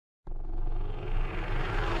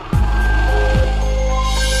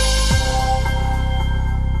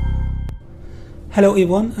Hello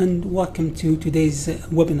everyone and welcome to today's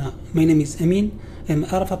webinar. My name is Amin. I'm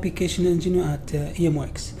RF application engineer at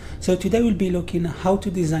EMWorks. So today we'll be looking at how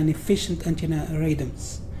to design efficient antenna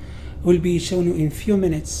radomes. We'll be showing you in a few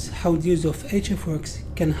minutes how the use of HFWorks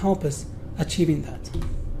can help us achieving that.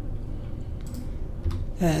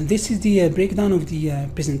 This is the breakdown of the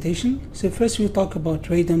presentation. So first we'll talk about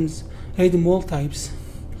radomes, radome wall types,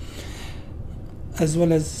 as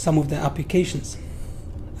well as some of the applications.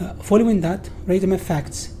 Following that, radome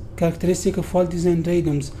effects, characteristic of well-designed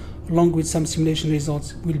radomes, along with some simulation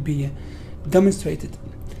results will be demonstrated.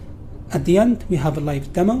 At the end, we have a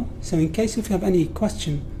live demo, so in case if you have any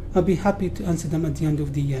question, I'll be happy to answer them at the end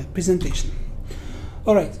of the presentation.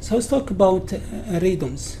 Alright, so let's talk about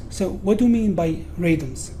radomes. So what do we mean by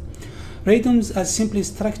radomes? Radomes are simply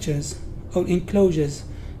structures or enclosures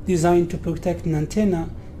designed to protect an antenna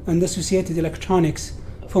and associated electronics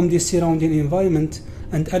from the surrounding environment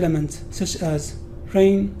and elements such as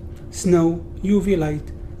rain, snow, UV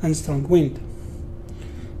light, and strong wind.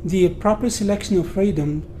 The proper selection of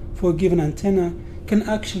radome for a given antenna can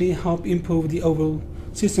actually help improve the overall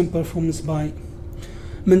system performance by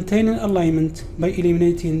maintaining alignment, by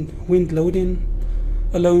eliminating wind loading,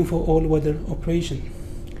 allowing for all weather operation.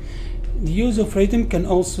 The use of radome can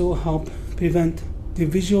also help prevent the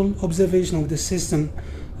visual observation of the system,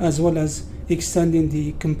 as well as extending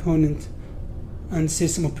the component and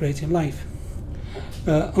system operating life.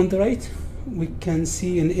 On the right, we can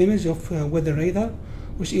see an image of weather radar,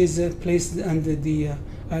 which is placed under the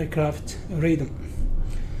aircraft radome.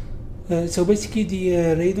 So basically, the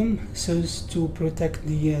radome serves to protect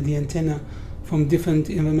the antenna from different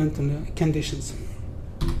environmental conditions.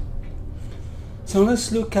 So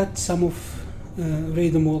let's look at some of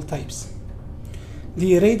radome wall types.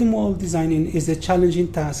 The radome wall designing is a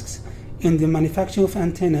challenging task in the manufacturing of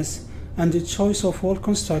antennas, and the choice of wall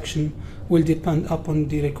construction will depend upon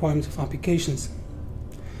the requirements of applications.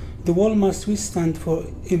 The wall must withstand for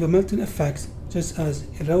environmental effects such as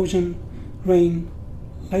erosion, rain,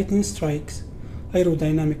 lightning strikes,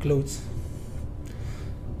 aerodynamic loads.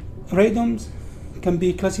 Radomes can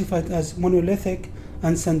be classified as monolithic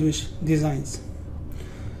and sandwich designs.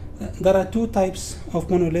 There are two types of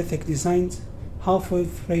monolithic designs: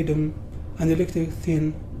 half-wave radome and electric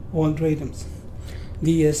thin walled radomes.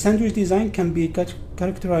 The sandwich design can be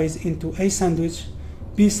characterized into A sandwich,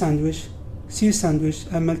 B sandwich, C sandwich,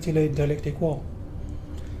 and multi-layered dielectric wall.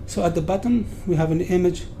 So at the bottom, we have an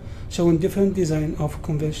image showing different design of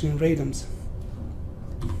conventional radomes.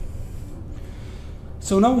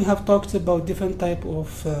 So now we have talked about different type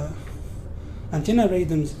of antenna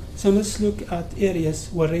radomes. So let's look at areas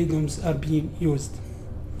where radomes are being used.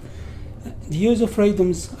 The use of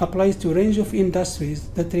radomes applies to a range of industries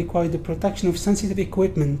that require the protection of sensitive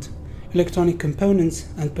equipment, electronic components,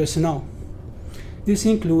 and personnel. These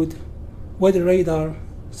include weather radar,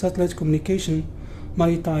 satellite communication,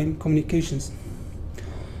 maritime communications.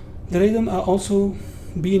 The radome are also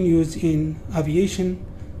being used in aviation,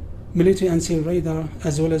 military and civil radar,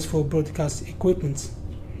 as well as for broadcast equipment.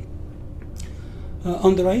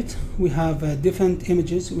 On the right, we have different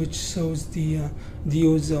images which shows the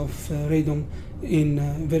use of radome in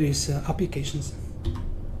various applications.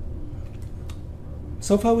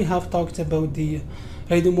 So far we have talked about the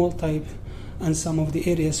radome wall type and some of the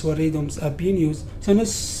areas where radomes are being used. So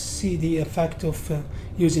let's see the effect of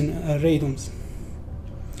using radomes.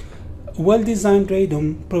 A well-designed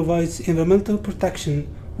radome provides environmental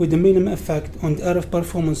protection with the minimum effect on the RF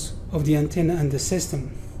performance of the antenna and the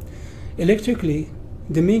system. Electrically,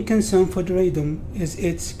 the main concern for the radome is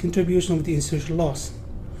its contribution of the insertion loss.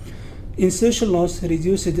 Insertion loss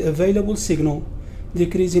reduces the available signal,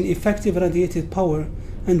 decreasing effective radiated power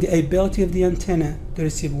and the ability of the antenna to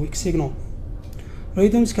receive weak signal.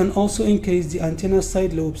 Radomes can also increase the antenna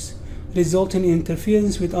side lobes, resulting in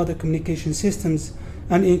interference with other communication systems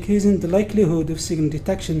and increasing the likelihood of signal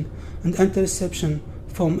detection and interception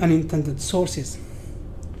from unintended sources.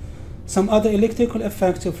 Some other electrical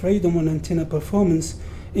effects of radome on antenna performance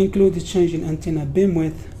include the change in antenna beam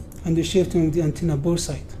width and the shifting of the antenna bore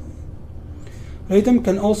site. Radome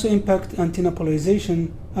can also impact antenna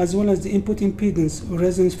polarization as well as the input impedance or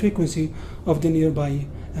resonance frequency of the nearby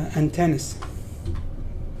antennas.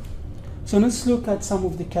 So let's look at some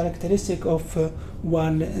of the characteristics of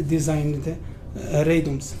well-designed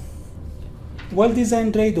radomes.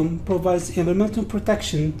 Well-designed radome provides environmental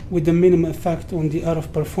protection with the minimum effect on the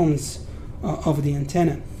RF performance of the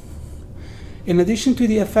antenna. In addition to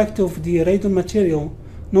the effect of the radome material,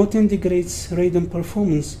 nothing degrades radome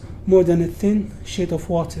performance more than a thin sheet of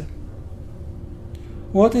water.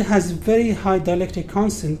 Water has very high dielectric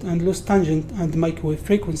constant and low tangent and microwave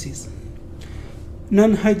frequencies.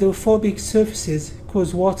 Non-hydrophobic surfaces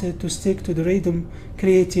cause water to stick to the radome,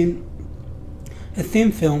 creating a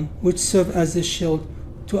thin film which serves as a shield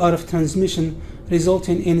to RF transmission,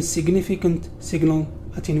 resulting in significant signal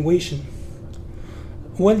attenuation.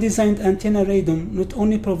 Well-designed antenna radome not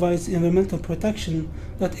only provides environmental protection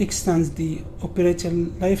that extends the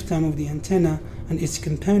operating lifetime of the antenna and its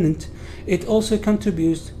component, it also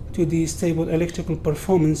contributes to the stable electrical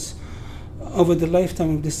performance over the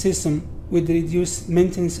lifetime of the system with reduced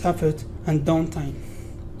maintenance effort and downtime.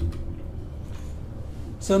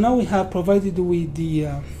 So now we have provided with the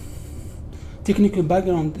technical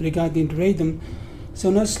background regarding radome. So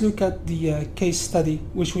let's look at the case study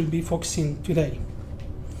which we'll be focusing today.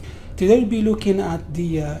 Today we'll be looking at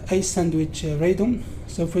the A sandwich radome.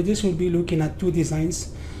 So for this we'll be looking at two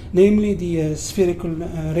designs, namely the spherical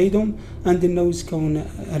radome and the nose cone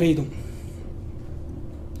radome.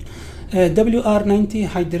 WR90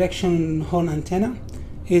 high direction horn antenna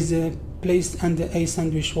is placed under a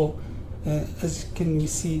sandwich wall, as can we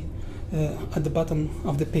see at the bottom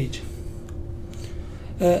of the page.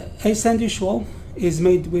 A sandwich wall is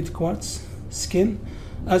made with quartz skin.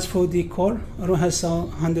 As for the core, Rohasa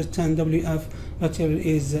 110 WF material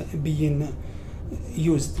is being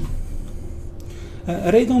used.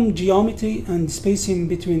 Radome geometry and spacing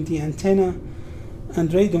between the antenna and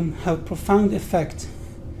radome have profound effect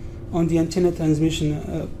on the antenna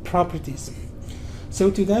transmission properties.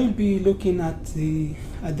 So today we'll be looking at the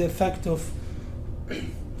effect of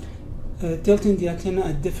tilting the antenna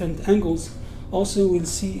at different angles. Also we'll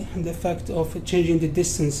see the effect of changing the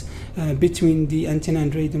distance between the antenna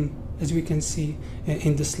and radome, as we can see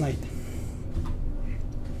in the slide.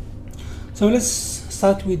 So let's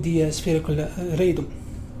start with the spherical radome.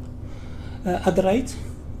 At the right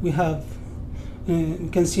we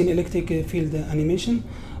can see an electric field animation.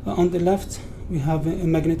 On the left we have a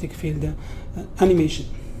magnetic field animation.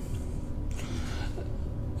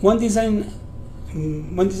 One design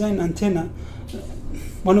antenna,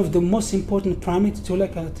 one of the most important parameters to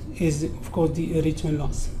look at is, of course, the return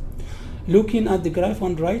loss. Looking at the graph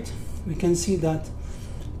on the right, we can see that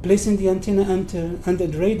placing the antenna under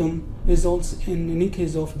the radome results in an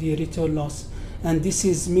increase of the return loss, and this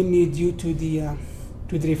is mainly due to the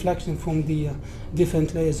reflection from the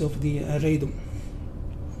different layers of the radome.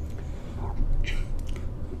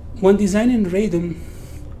 When designing radome,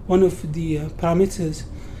 one of the parameters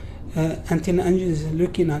antenna engineers are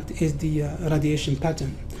looking at is the radiation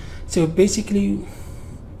pattern. So basically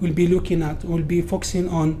we'll be focusing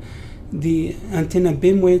on the antenna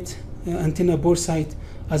beam width, antenna bore site,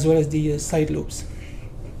 as well as the side lobes.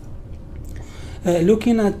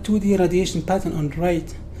 Looking at 2D radiation pattern on the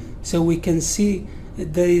right, so we can see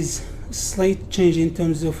there is slight change in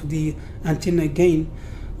terms of the antenna gain,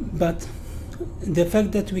 but the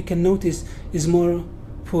effect that we can notice is more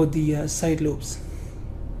for the side lobes.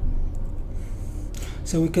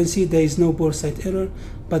 So we can see there is no bore site error,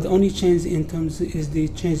 but the only change in terms is the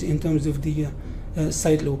change in terms of the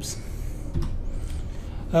side lobes.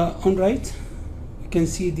 On right, we can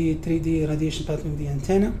see the 3D radiation pattern of the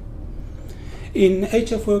antenna. In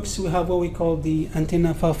HF Works, we have what we call the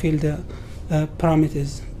antenna far field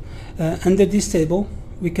parameters. Under this table,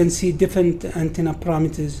 we can see different antenna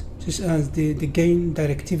parameters, such as the gain,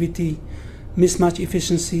 directivity, mismatch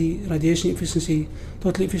efficiency, radiation efficiency,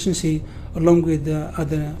 total efficiency, along with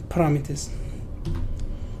other parameters.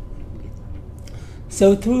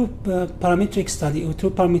 So through parametric study or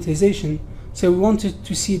through parameterization, so we wanted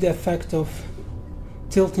to see the effect of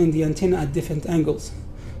tilting the antenna at different angles,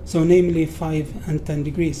 so namely 5 and 10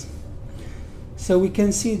 degrees. So we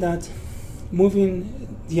can see that moving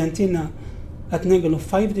the antenna at an angle of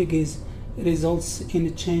 5 degrees results in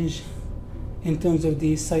a change in terms of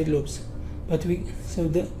the side lobes. But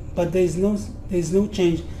there is no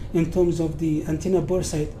change in terms of the antenna bore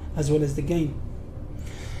site as well as the gain.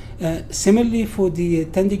 Similarly for the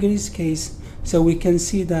 10 degrees case, so we can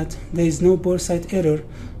see that there is no bore site error,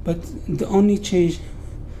 but the only change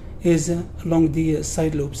is along the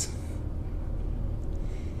side lobes.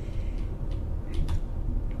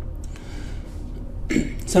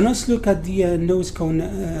 So let's look at the nose cone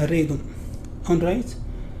radome. On right,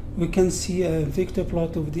 we can see a vector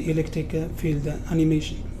plot of the electric field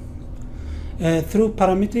animation. Through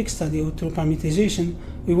parametric study or through parameterization,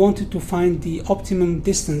 we wanted to find the optimum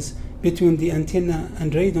distance between the antenna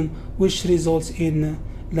and radome, which results in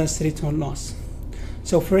less return loss.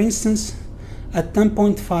 So for instance, at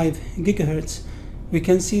 10.5 gigahertz, we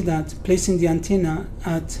can see that placing the antenna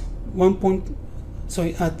at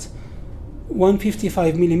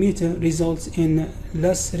 155 millimeter results in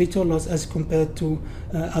less return loss as compared to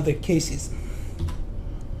other cases.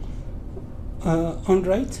 On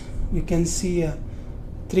right, we can see a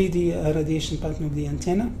 3D radiation pattern of the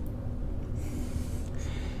antenna.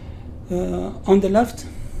 On the left,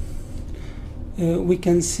 we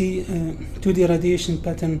can see 2D radiation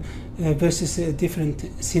pattern versus different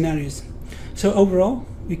scenarios. So overall,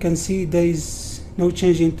 we can see there is no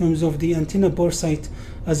change in terms of the antenna bore site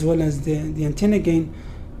as well as the antenna gain,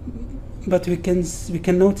 but we can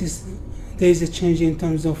notice there is a change in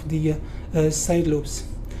terms of the side lobes.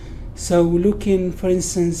 So looking, for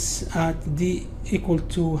instance, at d equal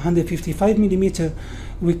to 155 millimeter,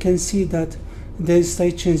 we can see that there is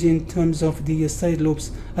slight change in terms of the side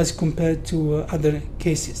lobes as compared to other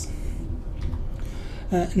cases.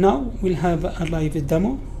 Now we'll have a live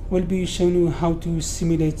demo. We'll be showing you how to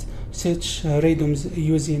simulate such radomes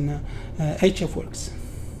using HFWorks.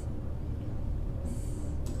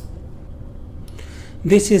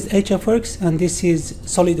 This is HFWorks and this is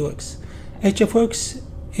SolidWorks. HFWorks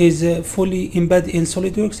is fully embedded in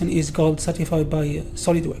SolidWorks and is gold certified by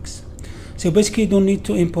SolidWorks. So basically you don't need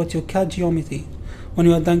to import your CAD geometry. When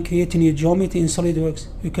you are done creating your geometry in SolidWorks,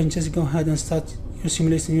 you can just go ahead and start your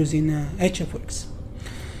simulation using HFWorks.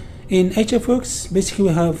 In HFWorks, basically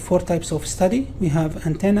we have 4 types of study. We have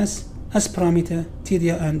antennas, as parameter,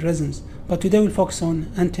 TDR, and resonance. But today we'll focus on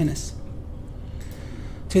antennas.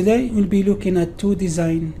 Today we'll be looking at 2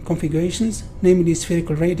 design configurations, namely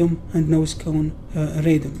spherical radome and nose cone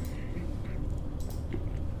radome.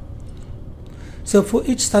 So for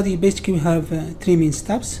each study, basically we have 3 main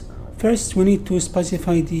steps. First, we need to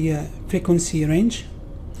specify the frequency range.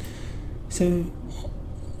 So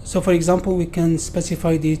for example, we can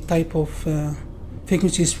specify the type of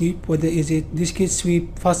frequency sweep, whether is it discrete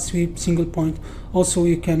sweep, fast sweep, single point. Also,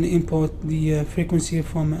 you can import the frequency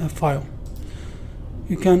from a file.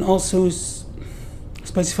 You can also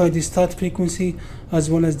specify the start frequency as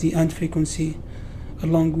well as the end frequency,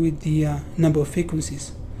 along with the number of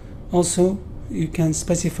frequencies. Also, you can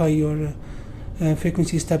specify your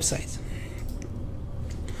frequency step size.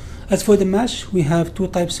 As for the mesh, we have 2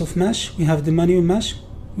 types of mesh. We have the manual mesh,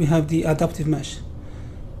 we have the adaptive mesh.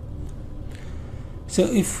 So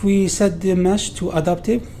if we set the mesh to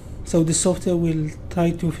adaptive, so the software will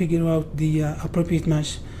try to figure out the appropriate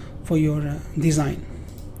mesh for your design.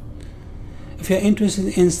 If you're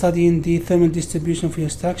interested in studying the thermal distribution for your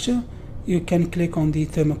structure, you can click on the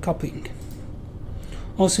thermocoupling.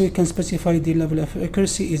 Also, you can specify the level of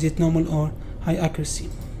accuracy, is it normal or high accuracy.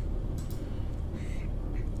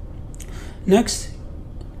 Next,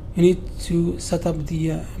 you need to set up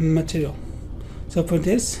the material. So for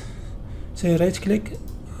this, so you right click,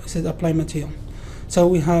 set apply material. So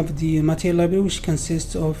we have the material library, which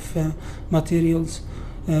consists of materials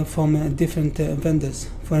from different vendors.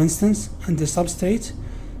 For instance, and the substrate,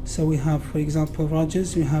 so we have, for example,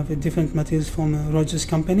 Rogers. We have different materials from Rogers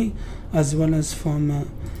company as well as from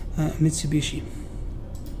Mitsubishi.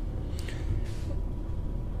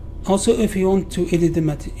 Also, if you want to edit the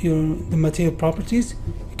material properties,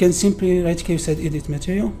 you can simply right click, set edit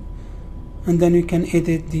material, and then you can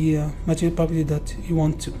edit the material property that you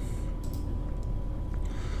want to.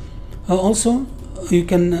 Also, you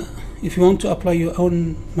can, if you want to apply your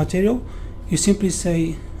own material, you simply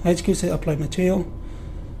say right click, say apply material.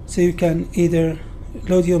 So you can either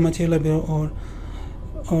load your material library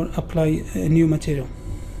or apply a new material.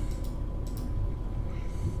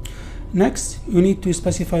 Next, you need to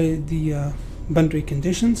specify the boundary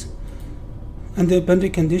conditions. Under boundary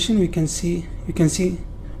condition, we can see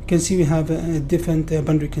we have different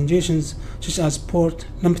boundary conditions, such as port,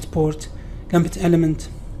 lumped element,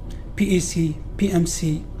 PEC,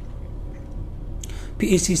 PMC,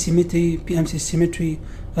 PEC symmetry, PMC symmetry,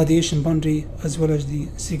 radiation boundary, as well as the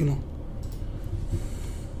signal.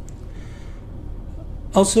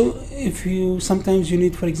 Also, if you sometimes you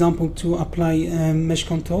need, for example, to apply mesh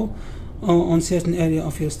control on certain area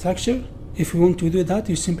of your structure. If you want to do that,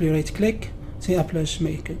 you simply right click, say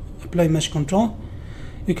apply mesh control.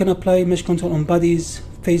 You can apply mesh control on bodies,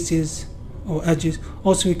 faces, or edges.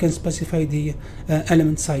 Also, you can specify the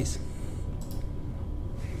element size.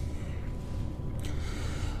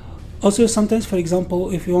 Also, sometimes, for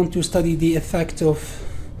example, if you want to study the effect of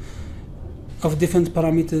different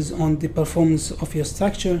parameters on the performance of your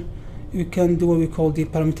structure, you can do what we call the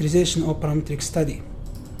parameterization or parametric study.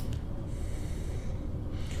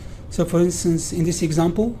 So for instance, in this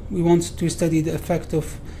example, we want to study the effect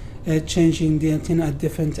of changing the antenna at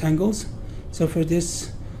different angles. So for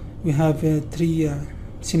this, we have 3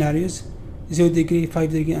 scenarios: 0 degree,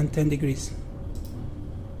 5 degree, and 10 degrees.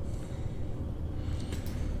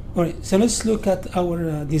 Alright, so let's look at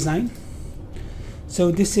our design.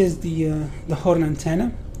 So this is the horn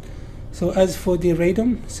antenna. So as for the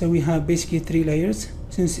radome, so we have basically 3 layers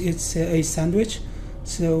since it's a sandwich.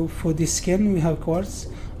 So for the skin we have quartz,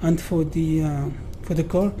 and for the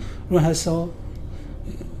core, Ruhasol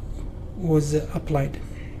was applied.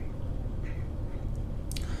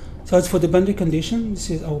 So as for the boundary condition, this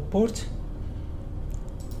is our port.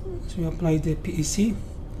 So we apply the PEC,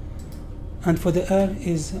 and for the air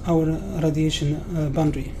is our radiation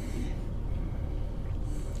boundary.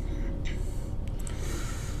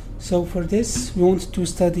 So for this, we want to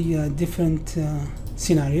study different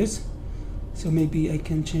scenarios. So maybe I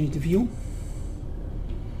can change the view.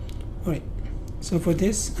 Alright, so for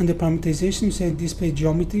this, under parameterization, we say display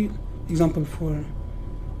geometry, example for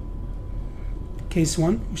case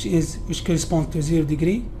 1, which corresponds to 0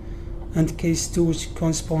 degree, and case 2, which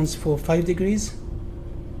corresponds for 5 degrees,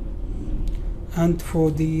 and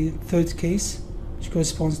for the third case, which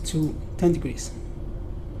corresponds to 10 degrees.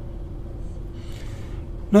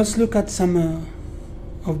 Now let's look at some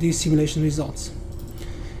of these simulation results.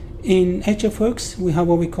 In HFWorks, we have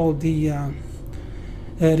what we call the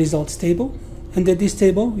results table. Under this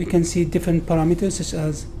table, we can see different parameters such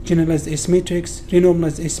as generalized S matrix,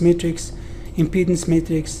 renormalized S matrix, impedance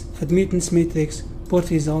matrix, admittance matrix, port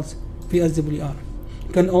results, VSWR.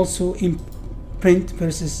 You can also print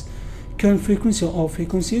versus current frequency or all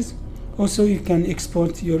frequencies. Also, you can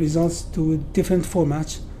export your results to different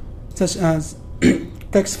formats such as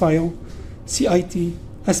text file, CIT,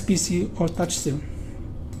 SPC, or touchstone.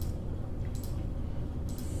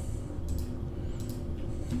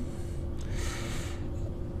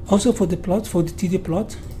 Also for the plot, for the TD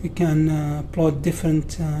plot, we can plot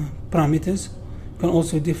different parameters. You can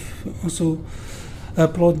also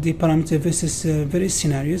plot the parameter versus various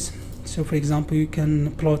scenarios. So for example, you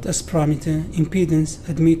can plot S parameter, impedance,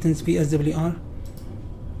 admittance, VSWR.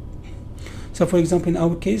 So for example, in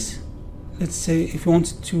our case, let's say if you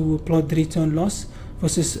want to plot the return loss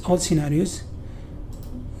versus all scenarios,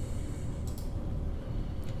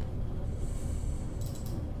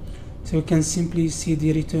 so you can simply see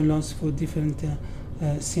the return loss for different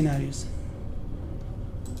scenarios.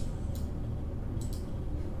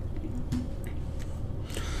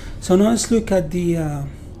 So now let's look at the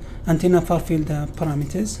antenna far field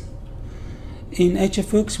parameters. In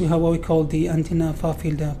HFWorks, we have what we call the antenna far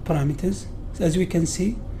field parameters. So as we can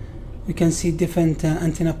see different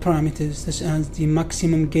antenna parameters such as the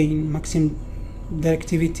maximum gain, maximum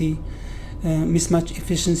directivity, mismatch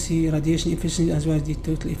efficiency, radiation efficiency, as well as the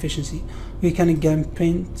total efficiency. We can again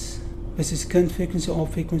print versus current frequency or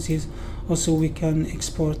frequencies. Also, we can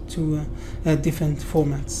export to different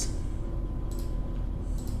formats.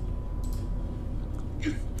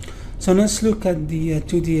 So let's look at the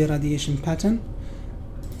 2D radiation pattern.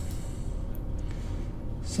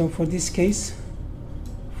 So for this case,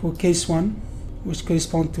 for case 1, which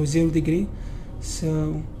corresponds to 0 degree,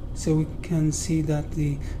 so we can see that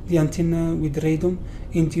the antenna with radome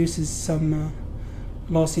induces some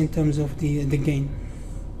loss in terms of the gain.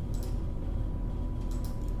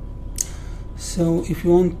 So if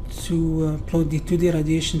you want to plot the 2D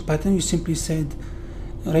radiation pattern, you simply said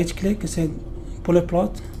right click, said polar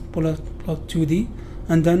plot 2D,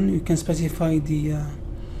 and then you can specify the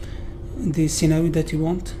scenario that you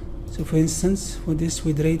want. So for instance, for this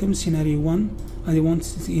with radome scenario 1, and you want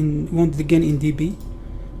the gain in dB.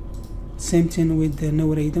 Same thing with the no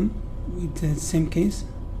radome, with the same case.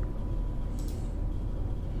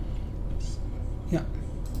 Yeah.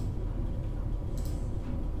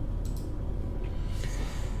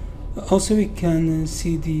 Also, we can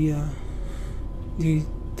see the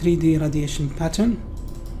 3D radiation pattern.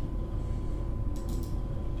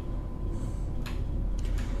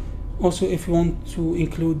 Also, if you want to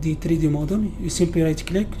include the 3D model, you simply right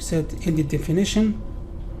click, set edit definition,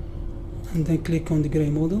 and then click on the gray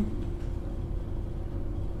model.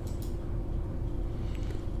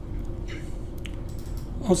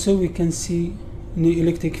 Also, we can see new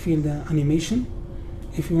electric field animation.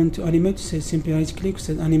 If you want to animate, say simply right click,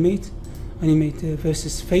 set animate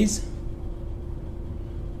versus phase.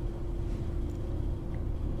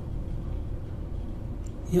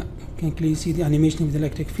 Yeah, you can clearly see the animation of the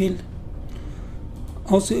electric field.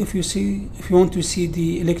 Also, if you want to see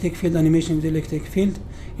the electric field animation of the electric field,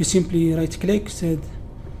 you simply right click, set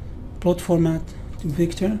plot format to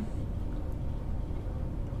vector,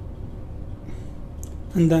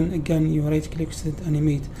 and then again you right click, set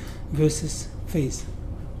animate versus phase.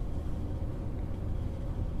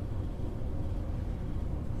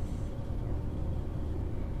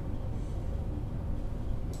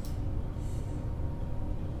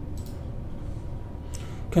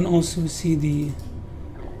 You can also see the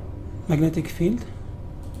magnetic field.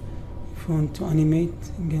 If you want to animate,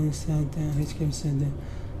 again said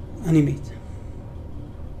animate.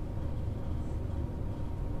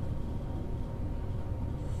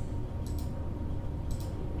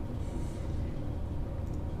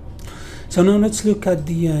 So now let's look at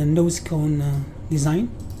the nose cone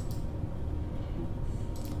design.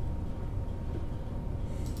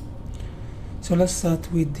 So let's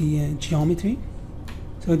start with the geometry.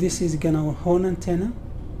 So this is again our horn antenna,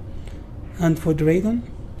 and for the radome,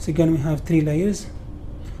 so again we have 3 layers: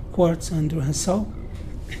 quartz and saw.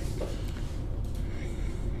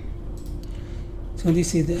 So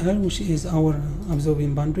this is the air, which is our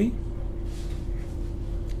absorbing boundary.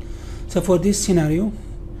 So for this scenario,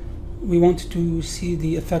 we want to see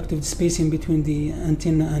the effect of the spacing between the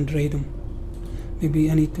antenna and radome. Maybe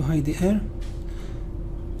I need to hide the air.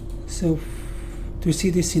 So to see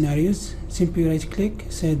these scenarios, simply right click,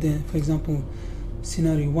 say for example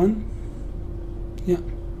scenario 1, yeah,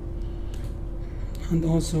 and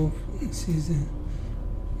also this is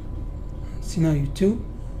scenario 2,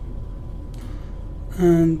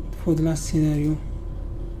 and for the last scenario,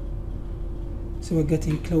 so we're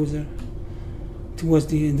getting closer towards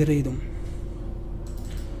the radome.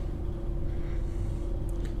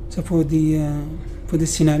 So for the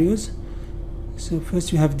scenarios, so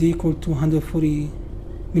first we have d equal to 140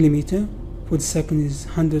 millimeter, for the second is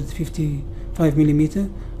 155 millimeter,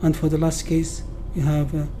 and for the last case we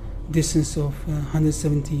have a distance of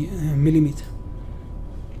 170 millimeter.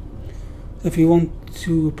 So if you want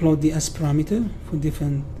to plot the S parameter for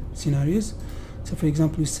different scenarios, so for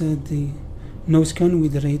example we said the nose cone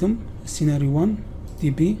with the radome, scenario 1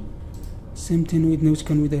 dB, same thing with nose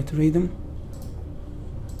cone without radome.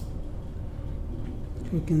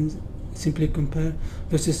 We can simply compare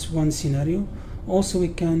versus one scenario. Also we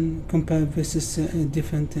can compare versus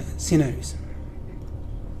different scenarios.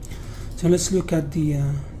 So let's look at the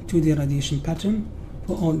 2D radiation pattern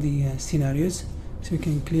for all the scenarios. So we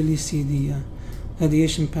can clearly see the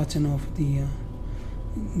radiation pattern of the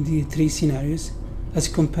 3 scenarios as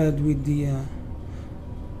compared with the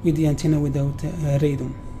antenna without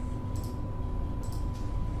radome.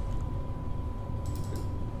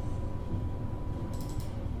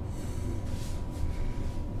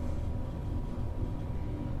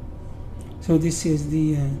 So this is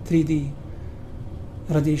the 3D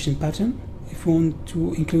radiation pattern. If you want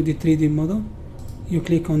to include the 3D model, you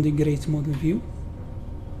click on the Great Model View.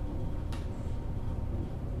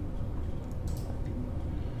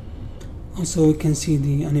 Also you can see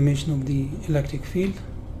the animation of the electric field.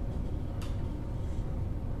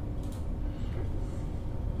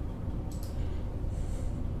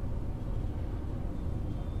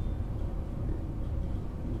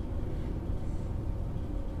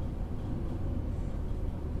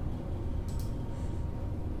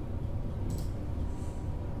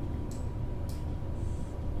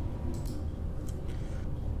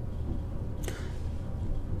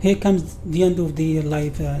 Here comes the end of the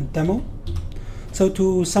live demo. So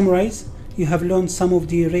to summarize, you have learned some of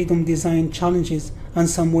the radome design challenges and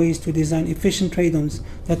some ways to design efficient radomes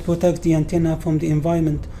that protect the antenna from the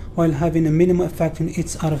environment while having a minimal effect on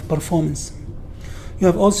its RF performance. You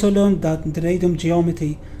have also learned that the radome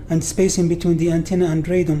geometry and spacing between the antenna and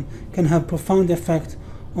radome can have profound effect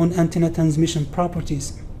on antenna transmission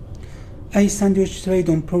properties. A sandwiched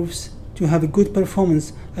radome proves to have a good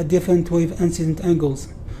performance at different wave incident angles.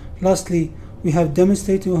 Lastly, we have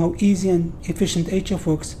demonstrated how easy and efficient HF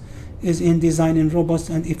works is in designing robust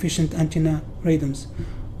and efficient antenna radomes.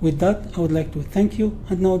 With that, I would like to thank you,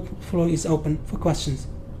 and now the floor is open for questions.